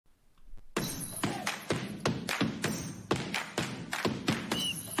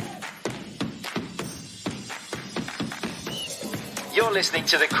You're listening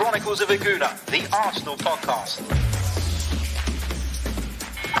to the Chronicles of a Gooner, the Arsenal podcast.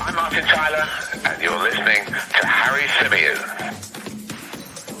 I'm Martin Tyler, and you're listening to Harry Symeou.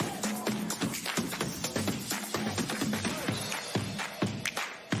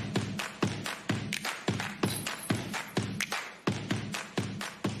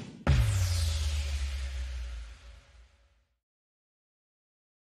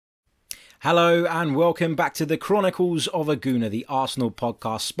 Hello and welcome back to the Chronicles of a Gooner, the Arsenal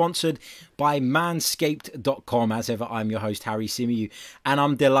podcast, sponsored by manscaped.com. As ever, I'm your host, Harry Symeou, and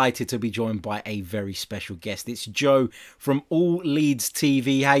I'm delighted to be joined by a very special guest. It's Joe from All Leeds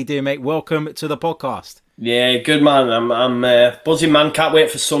TV. How you doing, mate? Welcome to the podcast. Yeah, good, man. I'm buzzing, man. Can't wait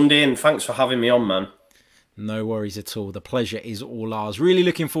for Sunday, and thanks for having me on, man. No worries at all. The pleasure is all ours. Really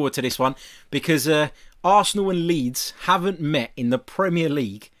looking forward to this one because Arsenal and Leeds haven't met in the Premier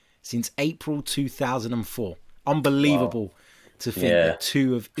League since April 2004. Unbelievable to think that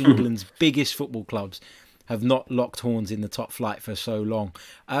two of England's biggest football clubs have not locked horns in the top flight for so long.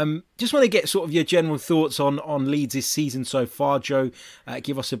 Just want to get sort of your general thoughts on Leeds this season so far, Joe.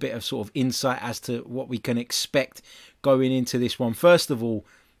 Give us a bit of sort of insight as to what we can expect going into this one. First of all,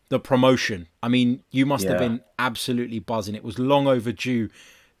 the promotion. I mean, you must have been absolutely buzzing. It was long overdue.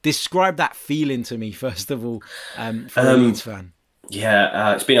 Describe that feeling to me, first of all, for a Leeds fan.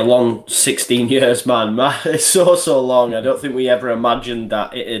 Yeah, it's been a long 16 years, man. It's so long. I don't think we ever imagined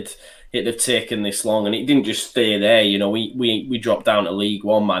that it'd have taken this long, and it didn't just stay there. You know, we dropped down to League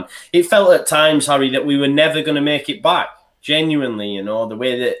One, man. It felt at times, Harry, that we were never going to make it back. Genuinely, you know, the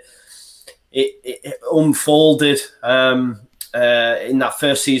way that it unfolded in that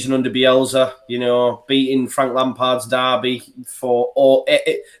first season under Bielsa, you know, beating Frank Lampard's Derby for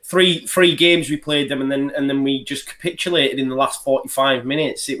three games we played them, and then we just capitulated in the last 45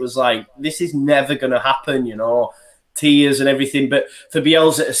 minutes. It was like, this is never going to happen, you know, tears and everything. But for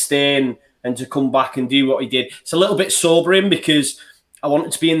Bielsa to stay and to come back and do what he did, it's a little bit sobering because I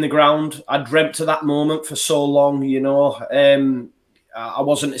wanted to be in the ground. I dreamt of that moment for so long, you know. I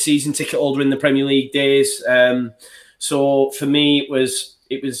wasn't a season ticket holder in the Premier League days. So for me,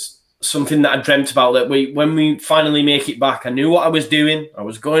 it was something that I dreamt about, that when we finally make it back, I knew what I was doing. I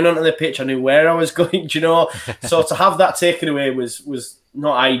was going onto the pitch. I knew where I was going, you know. So to have that taken away was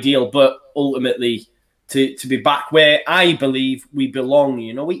not ideal, but ultimately to be back where I believe we belong,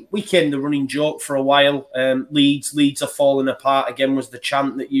 you know. We became the running joke for a while. Leeds are falling apart again was the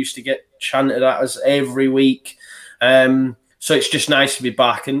chant that used to get chanted at us every week. So it's just nice to be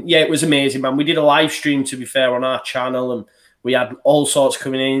back. And yeah, it was amazing, man. We did a live stream, to be fair, on our channel, and we had all sorts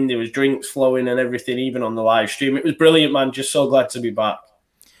coming in. There was drinks flowing and everything, even on the live stream. It was brilliant, man. Just so glad to be back.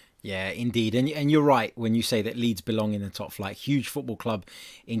 Yeah, indeed. And you're right when you say that Leeds belong in the top flight. Huge football club,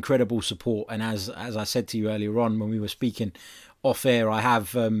 incredible support. And as I said to you earlier on when we were speaking off air, I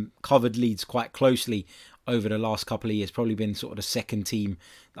have covered Leeds quite closely over the last couple of years. Probably been sort of the second team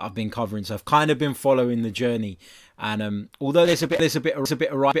that I've been covering, so I've kind of been following the journey. And although there's a bit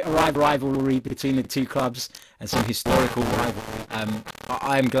of rivalry between the two clubs and some historical rivalry,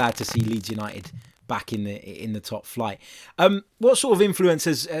 I am glad to see Leeds United back in the top flight. What sort of influence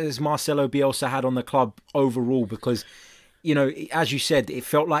has Marcelo Bielsa had on the club overall? Because, you know, as you said, it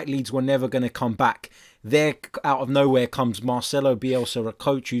felt like Leeds were never going to come back. There, out of nowhere, comes Marcelo Bielsa, a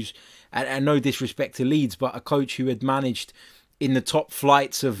coach who's, and no disrespect to Leeds, but a coach who had managed in the top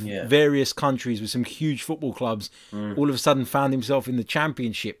flights of various countries with some huge football clubs, all of a sudden found himself in the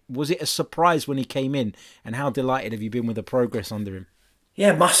Championship. Was it a surprise when he came in? And how delighted have you been with the progress under him?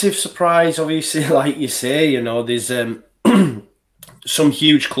 Yeah, massive surprise, obviously, like you say. You know, there's some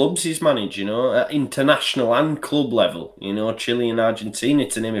huge clubs he's managed, you know, at international and club level, you know, Chile and Argentina,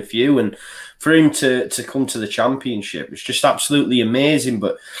 to name a few. And for him to come to the Championship, it's just absolutely amazing.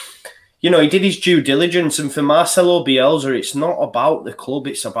 But you know, he did his due diligence, and for Marcelo Bielsa, it's not about the club,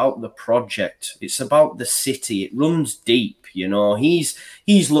 it's about the project. It's about the city. It runs deep, you know. He's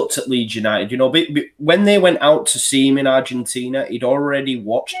looked at Leeds United, you know, but when they went out to see him in Argentina, he'd already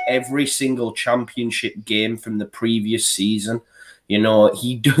watched every single Championship game from the previous season. You know,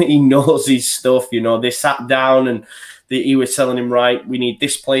 he knows his stuff, you know. They sat down and he was telling him, right, we need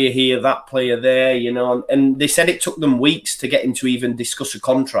this player here, that player there, you know. And they said it took them weeks to get him to even discuss a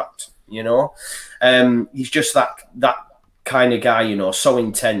contract. You know, he's just that kind of guy, you know, so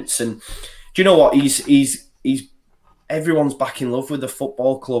intense. And do you know what? He's everyone's back in love with the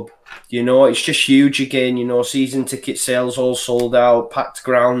football club. You know, it's just huge again. You know, season ticket sales all sold out, packed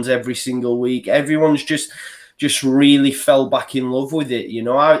grounds every single week. Everyone's just really fell back in love with it. You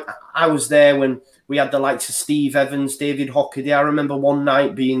know, I was there when we had the likes of Steve Evans, David Hockaday. I remember one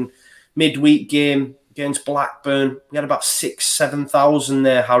night being midweek game, against Blackburn. We had about 6,000-7,000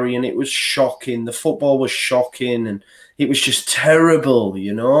 there, Harry, and it was shocking. The football was shocking, and it was just terrible,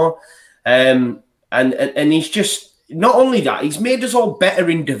 you know. And he's just, not only that, he's made us all better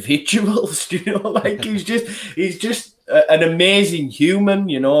individuals, you know. Like he's just an amazing human,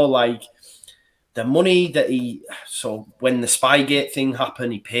 you know. Like the money that so when the Spygate thing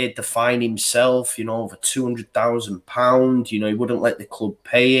happened, he paid the fine himself, you know, over £200,000. You know, he wouldn't let the club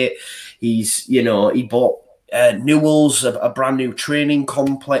pay it. He bought Newell's, a brand new training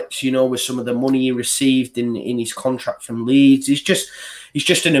complex, you know, with some of the money he received in his contract from Leeds. He's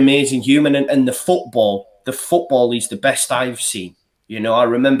just an amazing human, and the football is the best I've seen. You know, I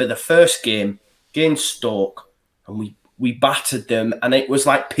remember the first game against Stoke, and we battered them, and it was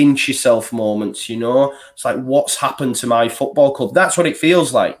like pinch yourself moments, you know. It's like, what's happened to my football club? That's what it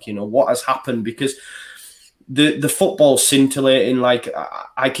feels like, you know, what has happened, because the football's scintillating. Like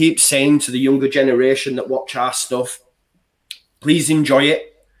I keep saying to the younger generation that watch our stuff, please enjoy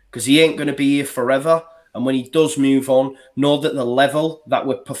it, because he ain't going to be here forever. And when he does move on, know that the level that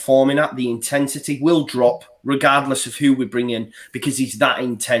we're performing at, the intensity will drop regardless of who we bring in, because he's that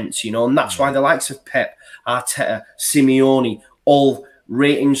intense, you know. And that's why the likes of Pep, Arteta, Simeone, all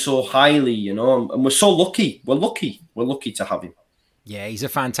rate him so highly, you know. And we're so lucky. We're lucky to have him. Yeah, he's a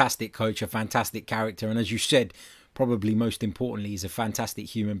fantastic coach, a fantastic character. And as you said, probably most importantly, he's a fantastic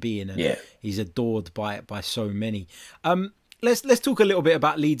human being. And he's adored by so many. Let's talk a little bit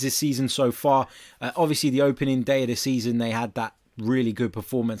about Leeds' season so far. Obviously, the opening day of the season, they had that really good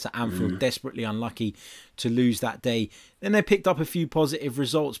performance at Anfield, desperately unlucky to lose that day. Then they picked up a few positive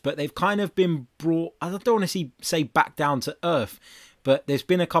results, but they've kind of been brought, I don't want to say back down to earth, but there's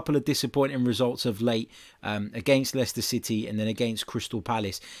been a couple of disappointing results of late, against Leicester City and then against Crystal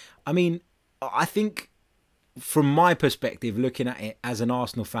Palace. I mean, I think from my perspective, looking at it as an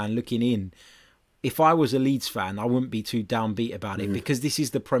Arsenal fan, looking in, if I was a Leeds fan, I wouldn't be too downbeat about it, because this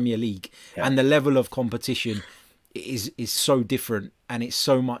is the Premier League and the level of competition is so different, and it's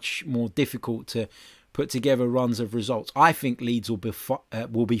so much more difficult to put together runs of results. I think Leeds will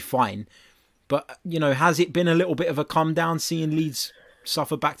be fine, but you know, has it been a little bit of a come down seeing Leeds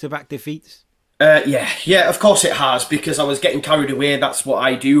suffer back-to-back defeats? Yeah, of course it has, because I was getting carried away. That's what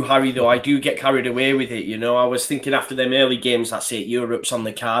I do, Harry, though. I do get carried away with it, you know. I was thinking after them early games, that's it, Europe's on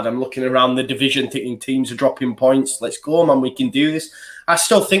the card. I'm looking around the division thinking teams are dropping points. Let's go, man, we can do this. I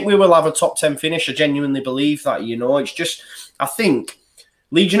still think we will have a top 10 finish. I genuinely believe that, you know. It's just, I think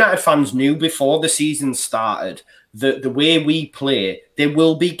Leeds United fans knew before the season started that the way we play, there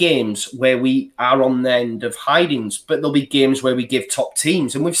will be games where we are on the end of hidings, but there'll be games where we give top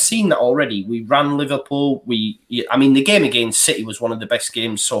teams. And we've seen that already. We ran Liverpool. I mean, the game against City was one of the best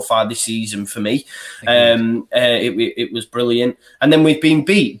games so far this season for me. It was brilliant. And then we've been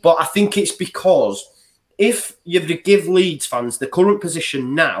beat. But I think it's because if you give Leeds fans the current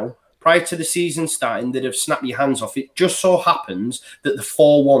position now, prior to the season starting, that have snapped your hands off, it just so happens that the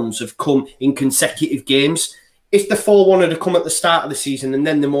 4-1s have come in consecutive games. If the 4-1 had come at the start of the season and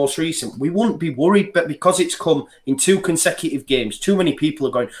then the most recent, we wouldn't be worried. But because it's come in 2 consecutive games, too many people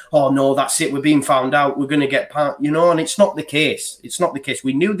are going, oh, no, that's it. We're being found out. We're going to get part, you know, and it's not the case. It's not the case.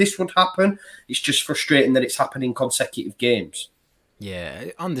 We knew this would happen. It's just frustrating that it's happening in consecutive games. Yeah,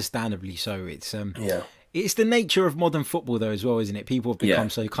 understandably so. It's the nature of modern football, though, as well, isn't it? People have become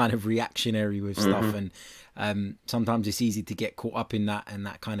so kind of reactionary with stuff, and sometimes it's easy to get caught up in that and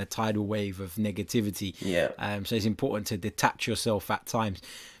that kind of tidal wave of negativity. So it's important to detach yourself at times.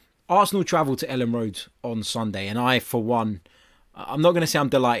 Arsenal travel to Ellen Road on Sunday, and I, for one, I'm not going to say I'm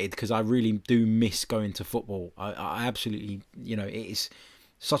delighted, because I really do miss going to football. I absolutely, you know, it is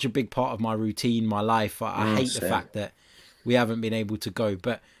such a big part of my routine, my life. I hate the fact that we haven't been able to go,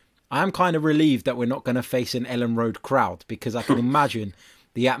 but I am kind of relieved that we're not going to face an Ellen Road crowd, because I can imagine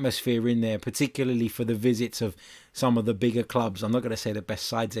the atmosphere in there, particularly for the visits of some of the bigger clubs. I'm not going to say the best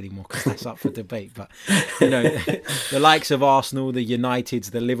sides anymore, because that's up for debate. But, you know, the likes of Arsenal, the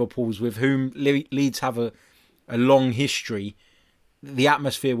Uniteds, the Liverpools, with whom Leeds have a long history, the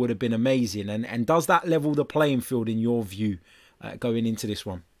atmosphere would have been amazing. And does that level the playing field, in your view, going into this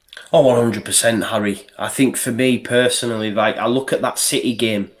one? Oh, 100%, Harry. I think for me personally, like, I look at that City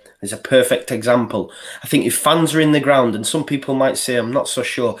game is a perfect example. I think if fans are in the ground, and some people might say I'm not so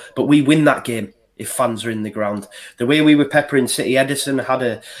sure, but we win that game if fans are in the ground. The way we were peppering City, Edison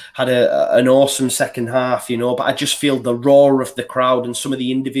had an awesome second half, you know, but I just feel the roar of the crowd and some of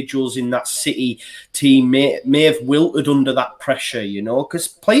the individuals in that City team may have wilted under that pressure, you know, because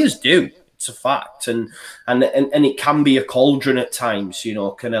players do. It's a fact, and it can be a cauldron at times, you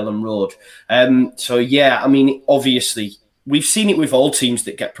know, Ellen Road. So yeah, I mean, obviously, we've seen it with all teams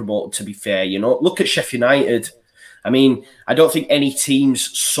that get promoted, to be fair. You know, look at Sheffield United. I mean, I don't think any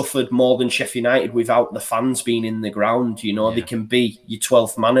teams suffered more than Sheffield United without the fans being in the ground. You know, They can be your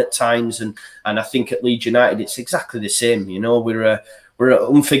 12th man at times. And I think at Leeds United, it's exactly the same. You know, we're an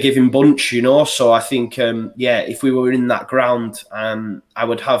unforgiving bunch, you know. So I think, if we were in that ground, I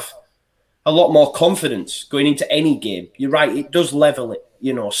would have a lot more confidence going into any game. You're right, it does level it,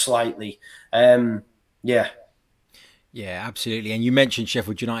 you know, slightly. Yeah, absolutely. And you mentioned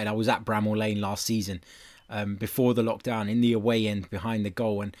Sheffield United. I was at Bramall Lane last season, before the lockdown, in the away end behind the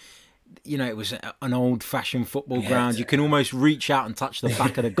goal, and you know, it was an old-fashioned football ground. You can almost reach out and touch the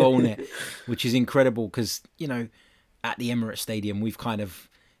back of the goal net, which is incredible because, you know, at the Emirates Stadium,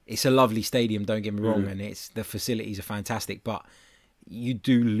 it's a lovely stadium, don't get me wrong, and the facilities are fantastic, but you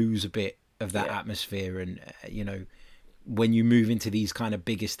do lose a bit of that atmosphere, and you know, when you move into these kind of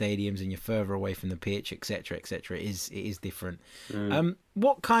bigger stadiums and you're further away from the pitch, etc., it is different.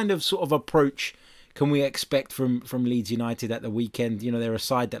 What kind of sort of approach can we expect from Leeds United at the weekend? You know, they're a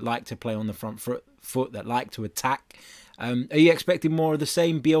side that like to play on the front foot, that like to attack. Are you expecting more of the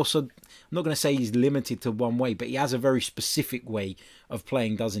same? Bielsa, I'm not going to say he's limited to one way, but he has a very specific way of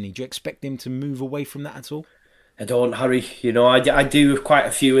playing, doesn't he? Do you expect him to move away from that at all? I don't, Harry. You know, I do quite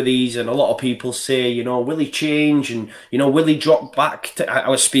a few of these, and a lot of people say, you know, will he change? And, you know, will he drop back? I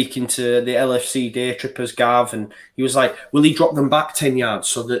was speaking to the LFC day trippers, Gav, and he was like, will he drop them back 10 yards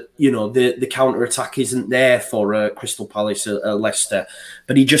so that, you know, the counter-attack isn't there for Crystal Palace or Leicester?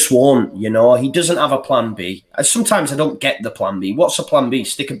 But he just won't, you know. He doesn't have a plan B. Sometimes I don't get the plan B. What's a plan B?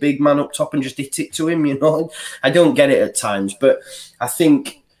 Stick a big man up top and just hit it to him, you know? I don't get it at times, but I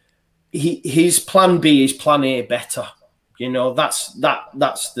think his plan B is plan A better. You know, that's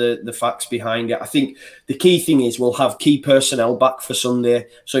the facts behind it. I think the key thing is we'll have key personnel back for Sunday,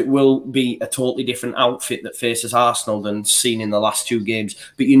 so it will be a totally different outfit that faces Arsenal than seen in the last two games.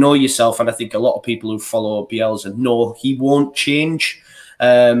 But you know yourself, and I think a lot of people who follow Bielsa know he won't change.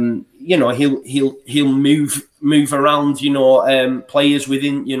 You know, he'll move around, you know, players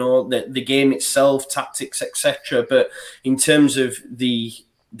within, you know, the game itself, tactics, etc. But in terms of the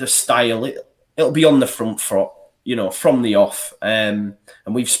style, it'll be on the front foot, you know, from the off. And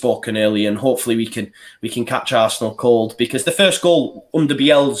we've spoken earlier, and hopefully we can catch Arsenal cold, because the first goal under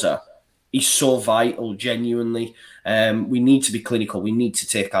Bielsa is so vital, genuinely. We need to be clinical. We need to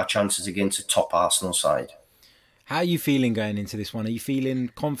take our chances against a top Arsenal side. How are you feeling going into this one? Are you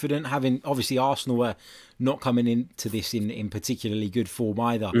feeling confident? Having, obviously, Arsenal were not coming into this in particularly good form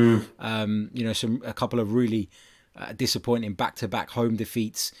either. You know, a couple of really disappointing back-to-back home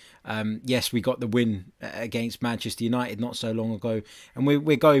defeats. Yes, we got the win against Manchester United not so long ago, and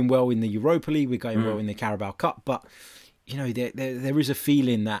we're going well in the Europa League, we're going well in the Carabao Cup, but you know, there is a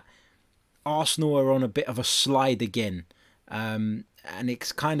feeling that Arsenal are on a bit of a slide again, and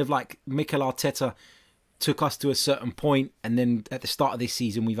it's kind of like Mikel Arteta took us to a certain point, and then at the start of this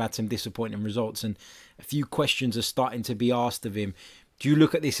season we've had some disappointing results, and a few questions are starting to be asked of him. Do you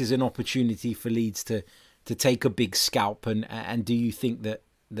look at this as an opportunity for Leeds to take a big scalp, and do you think that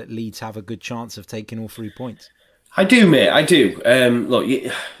Leeds have a good chance of taking all 3 points? I do, mate. I do. Look,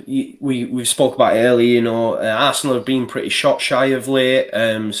 we spoke about it earlier. You know, Arsenal have been pretty shot shy of late.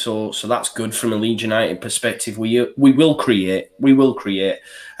 So that's good from a Leeds United perspective. We will create. We will create.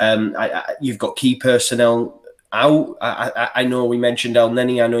 You've got key personnel out. I know we mentioned El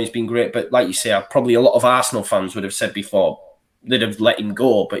Neni. I know he's been great, but like you say, probably a lot of Arsenal fans would have said before they'd have let him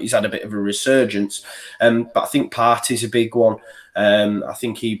go, but he's had a bit of a resurgence. But I think Partey's a big one. I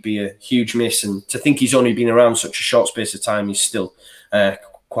think he'd be a huge miss, and to think he's only been around such a short space of time, he's still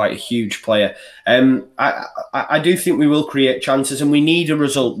quite a huge player. I do think we will create chances, and we need a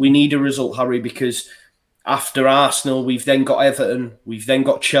result. We need a result, Harry, because after Arsenal, we've then got Everton, we've then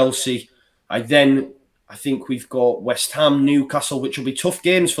got Chelsea. I think we've got West Ham, Newcastle, which will be tough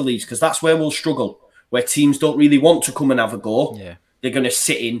games for Leeds, because that's where we'll struggle, where teams don't really want to come and have a go. Yeah. They're going to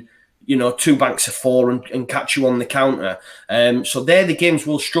sit in, you know, 2 banks of 4 and catch you on the counter. So they're the games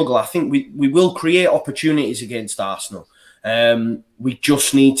we'll struggle. I think we will create opportunities against Arsenal. We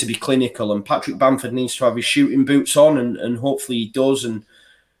just need to be clinical, and Patrick Bamford needs to have his shooting boots on, and hopefully he does. And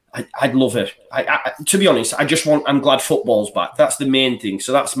I'd love it. To be honest, I'm glad football's back. That's the main thing.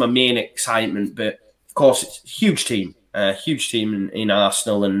 So that's my main excitement. But of course, it's a huge team in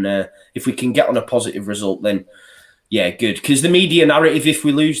Arsenal. And if we can get on a positive result, then yeah, good. Because the media narrative, if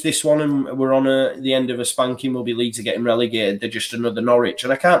we lose this one and we're on the end of a spanking, we'll be Leeds are getting relegated. They're just another Norwich,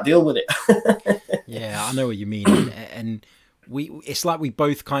 and I can't deal with it. Yeah, I know what you mean. And it's like we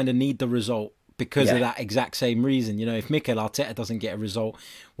both kind of need the result because of that exact same reason. You know, if Mikel Arteta doesn't get a result,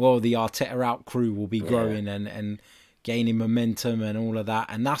 well, the Arteta out crew will be growing, and gaining momentum and all of that,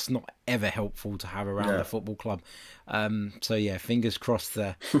 and that's not ever helpful to have around the football club. So yeah, fingers crossed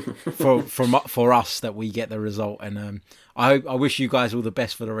there for us that we get the result, and I wish you guys all the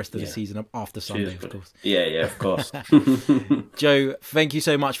best for the rest of the season after Sunday. Cheers, of course. Yeah, of course. Joe, thank you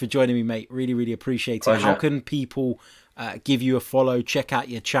so much for joining me, mate. Really appreciate it. Pleasure. How can people give you a follow, check out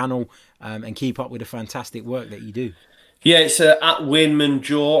your channel, and keep up with the fantastic work that you do? Yeah, it's at Wainman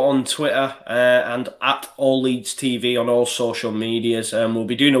Joe on Twitter and at All Leeds TV on all social medias. We'll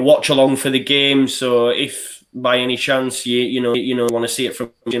be doing a watch along for the game, so if by any chance you want to see it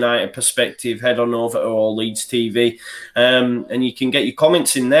from a United perspective, head on over to All Leeds TV, and you can get your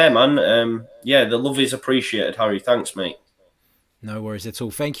comments in there, man. Yeah, the love is appreciated, Harry. Thanks, mate. No worries at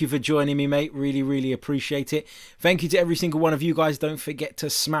all. Thank you for joining me, mate. Really appreciate it. Thank you to every single one of you guys. Don't forget to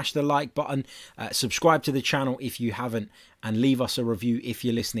smash the like button, subscribe to the channel if you haven't, and leave us a review if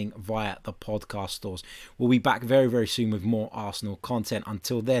you're listening via the podcast stores. We'll be back very soon with more Arsenal content.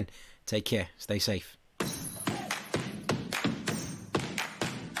 Until then, take care. Stay safe.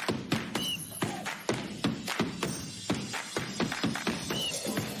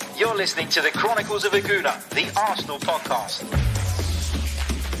 You're listening to the Chronicles of a Gooner, the Arsenal podcast.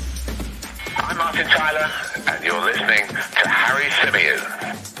 I'm Martin Tyler, and you're listening to Harry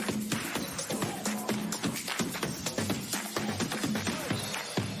Symeou.